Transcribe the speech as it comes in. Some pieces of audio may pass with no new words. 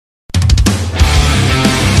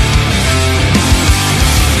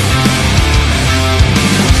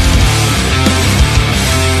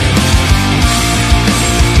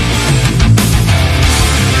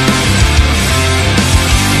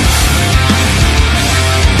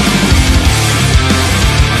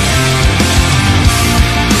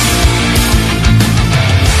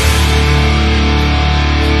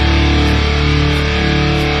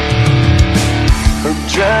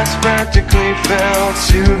practically fell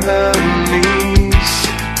to her knees.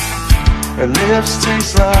 Her lips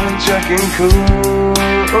taste like Jack and Coke.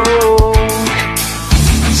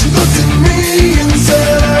 She looked at me and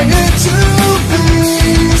said, I hate to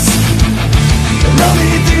please, and I'll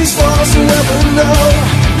need these walls to never know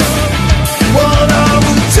what I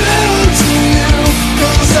would do to you,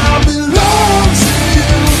 'cause I belong to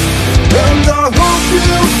you, and I hope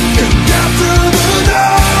you can get through the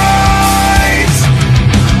night.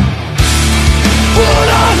 Would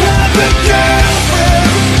I have a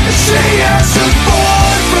girlfriend if she asked for